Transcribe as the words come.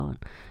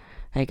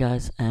Hey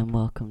guys, and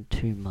welcome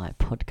to my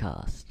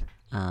podcast.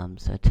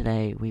 So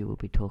today we will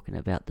be talking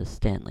about the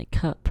Stanley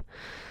Cup.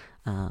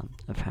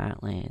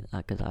 Apparently,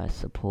 because I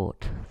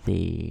support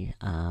the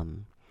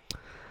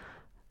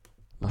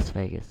Las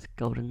Vegas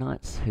Golden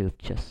Knights, who have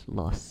just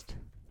lost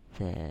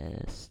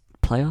their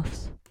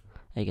playoffs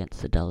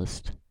against the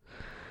Dallas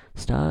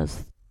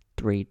Stars,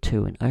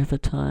 3-2 in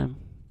overtime.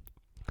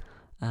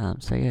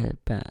 And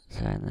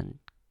then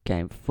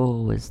Game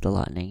 4 was the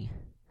Lightning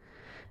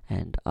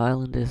and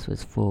Islanders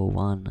was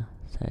 4-1,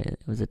 so it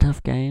was a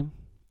tough game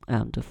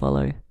to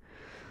follow.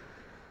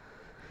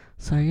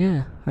 So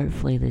yeah,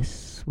 hopefully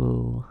this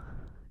will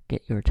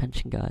get your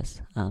attention,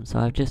 guys. So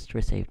I've just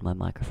received my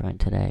microphone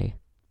today.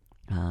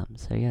 I'm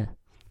just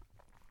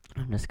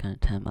going to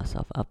turn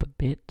myself up a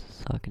bit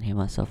so I can hear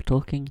myself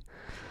talking.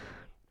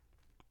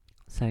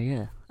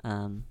 So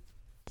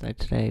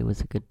today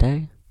was a good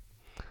day.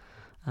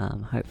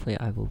 Hopefully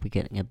I will be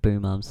getting a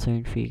boom arm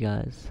soon for you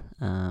guys,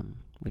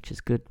 which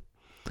is good.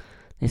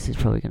 This is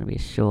probably going to be a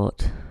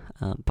short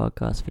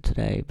podcast for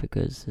today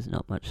because there's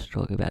not much to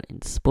talk about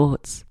in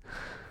sports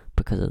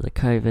because of the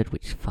COVID,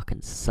 which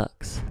fucking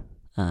sucks.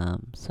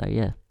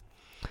 It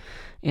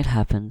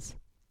happens.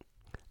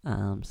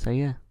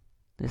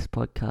 This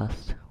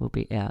podcast will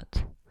be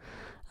out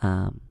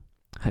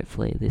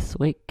hopefully this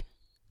week,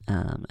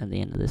 at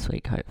the end of this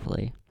week,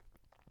 hopefully.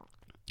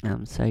 My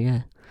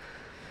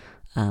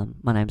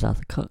name's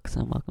Arthur Cox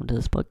and welcome to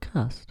this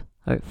podcast.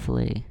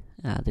 Hopefully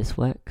this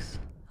works.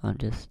 I'm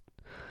just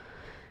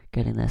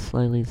getting there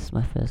slowly. This is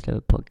my first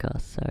ever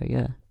podcast,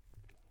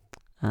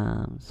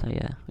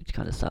 which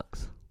kind of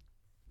sucks.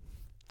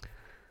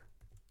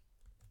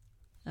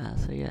 I'm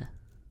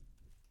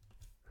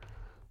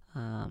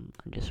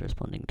just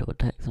responding to a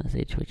text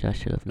message which I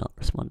should have not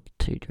responded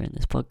to during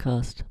this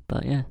podcast,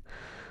 but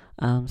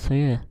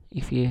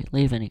if you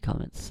leave any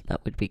comments,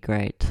 that would be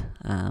great,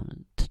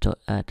 to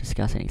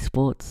discuss any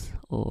sports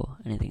or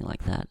anything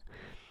like that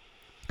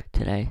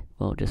today.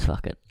 Well, just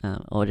fuck it,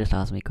 or just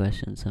ask me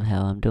questions of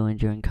how I'm doing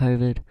during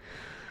COVID.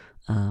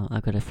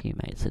 I've got a few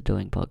mates that are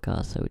doing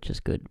podcasts, which is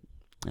good,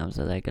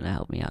 so they're going to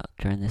help me out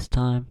during this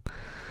time.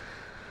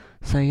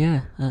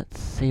 Let's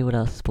see what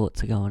else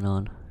sports are going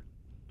on.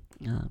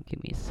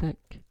 Give me a sec.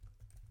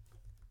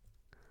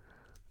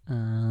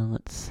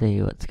 Let's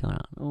see what's going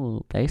on.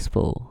 Oh,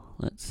 baseball.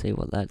 Let's see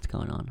what that's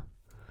going on.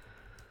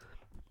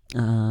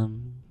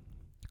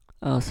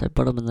 So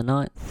bottom of the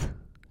ninth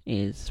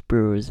is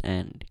Brewers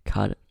and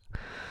Cardinals.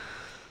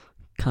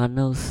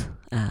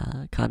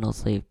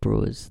 Cardinals leave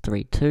Brewers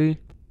 3-2.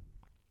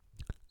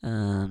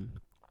 And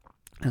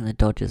the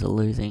Dodgers are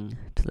losing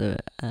to the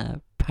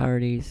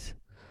Pirates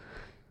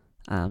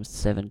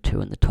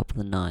 7-2 in the top of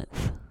the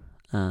ninth.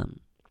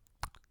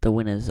 The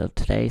winners of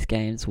today's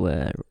games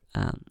were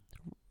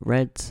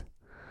Reds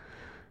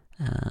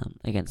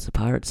against the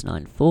Pirates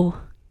 9-4.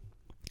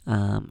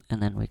 And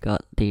then we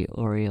got the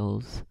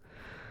Orioles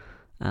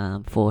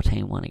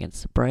 14-1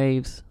 against the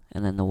Braves.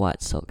 And then the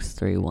White Sox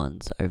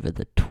 3-1 over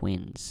the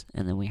Twins.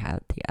 And then we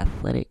had the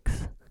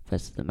Athletics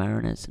versus the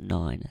Mariners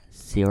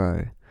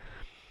 9-0.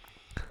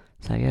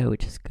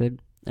 Which is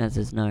good. As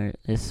there's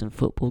some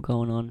football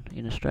going on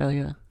in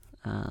Australia.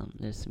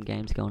 There's some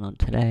games going on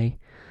today,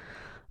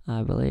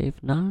 I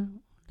believe. No,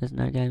 there's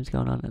no games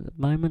going on at the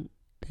moment.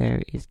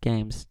 There is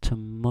games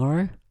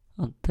tomorrow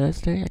on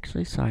Thursday,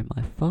 actually. Sorry,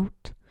 my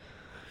fault.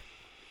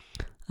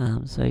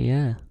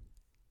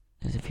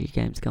 There's a few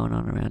games going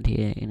on around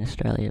here in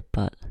Australia,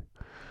 but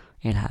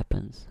it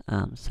happens.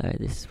 So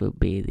this will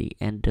be the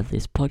end of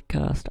this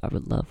podcast. I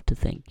would love to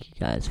thank you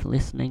guys for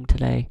listening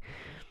today.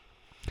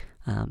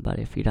 But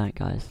if you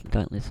don't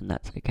listen,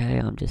 that's okay.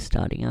 I'm just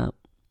starting up.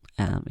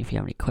 If you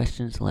have any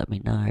questions, let me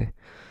know,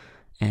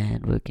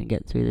 and we can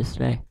get through this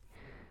today.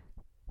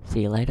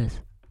 See you later.